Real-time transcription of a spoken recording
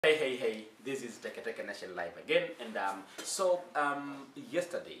Hey, this is Teke Nation Live again, and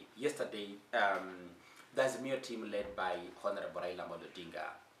yesterday, the Azimio team led by Hon Raila,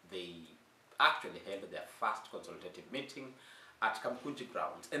 they actually held their first consultative meeting at Kamkunji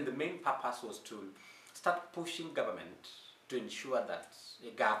grounds, and the main purpose was to start pushing government to ensure that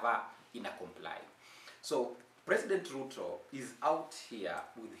Gava comply. So President Ruto is out here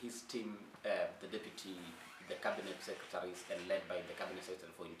with his team, the cabinet secretaries, and led by the cabinet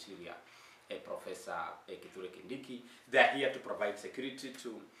secretary for Interior, Professor Kithure Kindiki. They are here to provide security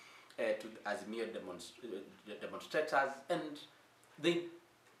to Azimio demonstrators, and they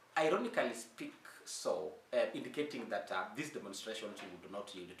ironically speak so, indicating that these demonstrations would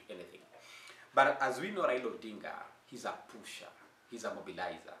not yield to anything. But as we know, Raila Odinga, he's a pusher, he's a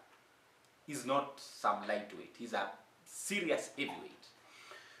mobilizer. He's not some lightweight, he's a serious heavyweight.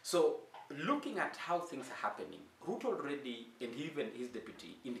 So, looking at how things are happening, Ruto already, and even his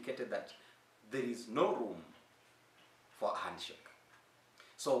deputy, indicated that there is no room for a handshake.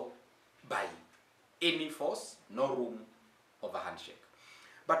 So, by any force, no room of a handshake.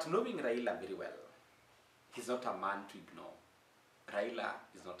 But knowing Raila very well, he's not a man to ignore. Raila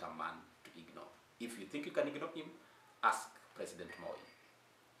is not a man to ignore. If you think you can ignore him, ask President Moi.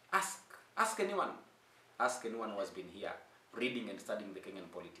 Ask anyone. Ask anyone who has been here, reading and studying the Kenyan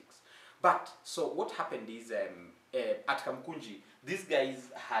politics. But, so what happened is, at Kamkunji, these guys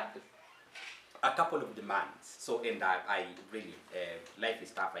had a couple of demands. So, and I really, life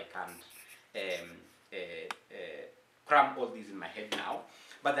is tough, I can't cram all these in my head now.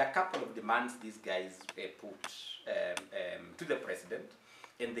 But there are a couple of demands these guys put to the president,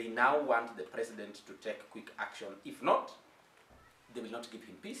 and they now want the president to take quick action. If not, they will not give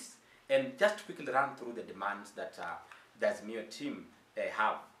him peace. And just to quickly run through the demands that the Azimio team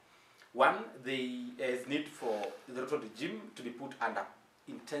have. One, there is need for the Ruto regime to be put under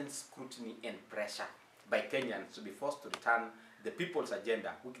intense scrutiny and pressure by Kenyans to be forced to return the people's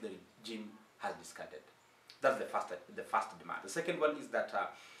agenda, which the regime has discarded. That's the first demand. The second one is that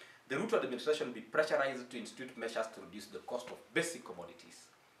the Ruto administration be pressurized to institute measures to reduce the cost of basic commodities.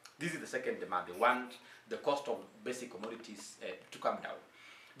 This is the second demand. They want the cost of basic commodities to come down.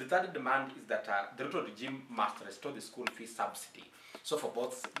 The third demand is that the Ruto regime must restore the school fee subsidy. So for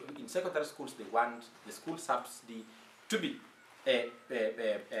both, in secondary schools, they want the school subsidy to be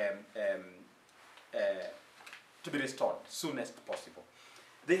restored soonest possible.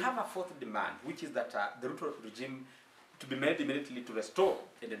 They have a fourth demand, which is that the Ruto regime to be made immediately to restore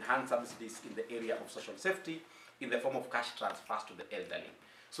and enhance subsidies in the area of social safety in the form of cash transfers to the elderly.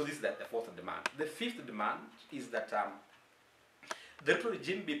 So this is the fourth demand. The fifth demand is that the Ruto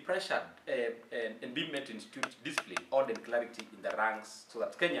regime be pressured and be made to institute discipline, order and clarity in the ranks so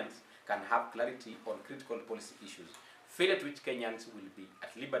that Kenyans can have clarity on critical policy issues, failure to which Kenyans will be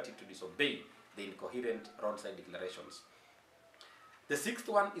at liberty to disobey the incoherent roadside declarations. The sixth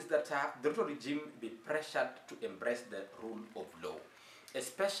one is that the Ruto regime be pressured to embrace the rule of law,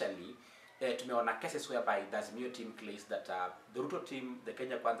 especially tumeona cases whereby the Azimio team claims that the Ruto team, the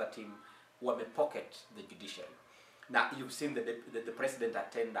Kenya Kwanza team, pocket the judiciary. Now, you've seen the president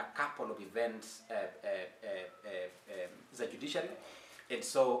attend a couple of events, the judiciary, and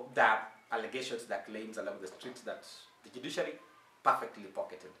so there are allegations, there are claims along the streets that the judiciary perfectly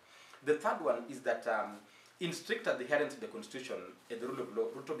pocketed. The third one is that in strict adherence to the constitution and the rule of law,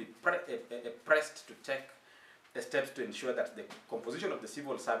 Ruto be pressed to take steps to ensure that the composition of the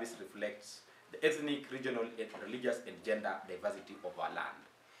civil service reflects the ethnic, regional, religious, and gender diversity of our land.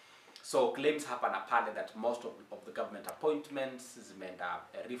 So claims happen apparently that most of the government appointments is made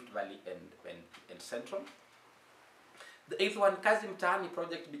Rift Valley and Central. The eighth one, Kazi Mtaani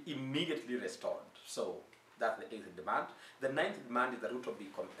project be immediately restored. So that's the eighth demand. The ninth demand is that Ruto be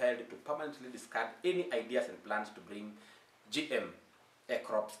compelled to permanently discard any ideas and plans to bring GM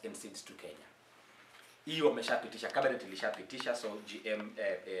crops and seeds to Kenya. Hiyo wameshapitisha, cabinet ilishapitisha, so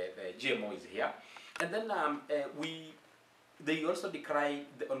GMO is here. And then they also decry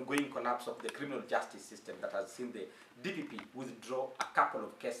the ongoing collapse of the criminal justice system that has seen the DPP withdraw a couple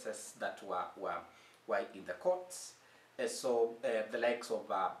of cases that were in the courts. So the likes of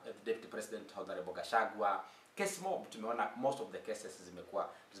the Deputy President Hon Rail case mob, tumeona most of the cases zimekuwa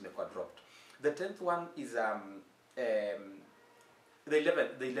dropped. The 10th one is the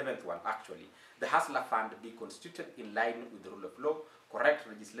 11th one actually. The Hustler Fund be constituted in line with the rule of law, correct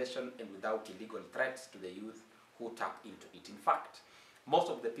legislation, and without illegal threats to the youth who tap into it. In fact, most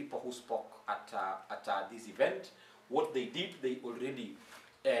of the people who spoke at this event, what they did, they already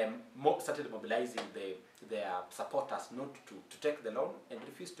started mobilizing their supporters not to take the loan and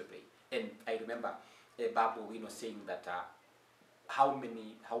refuse to pay. And I remember Babu saying that how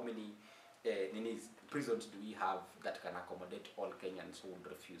many prisons do we have that can accommodate all Kenyans who would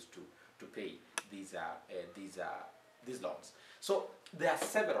refuse to pay these loans? So there are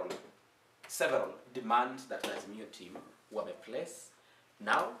several demands that Azimio team wameplace.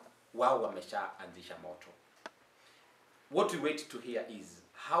 Now wao wameshaanzisha moto. What we wait to hear is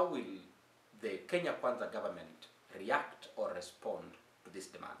how will the Kenya Kwanza government react or respond to these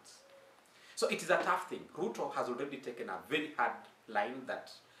demands. So it is a tough thing. Ruto has already taken a very hard line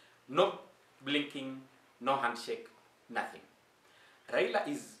that no blinking, no handshake, nothing. Raila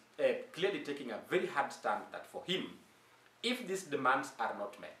is clearly taking a very hard stand that for him, if these demands are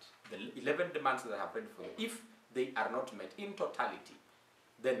not met, the 11 demands that I have read for you, if they are not met in totality,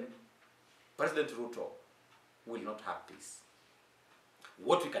 then President Ruto will not have peace.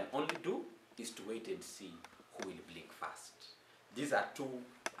 What we can only do is to wait and see who will blink first. These are two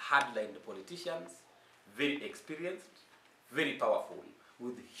hardline politicians, very experienced, very powerful,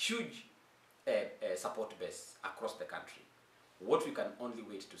 with huge support base across the country. What we can only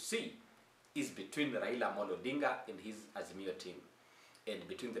wait to see is between Raila Amolo Odinga and his Azimio team, and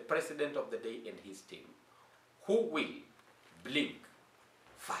between the president of the day and his team, who will blink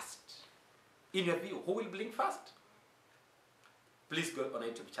first. In your view, who will blink first? Please go on our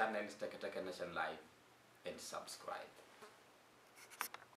YouTube channel, Teke Teke Nation Live, and subscribe.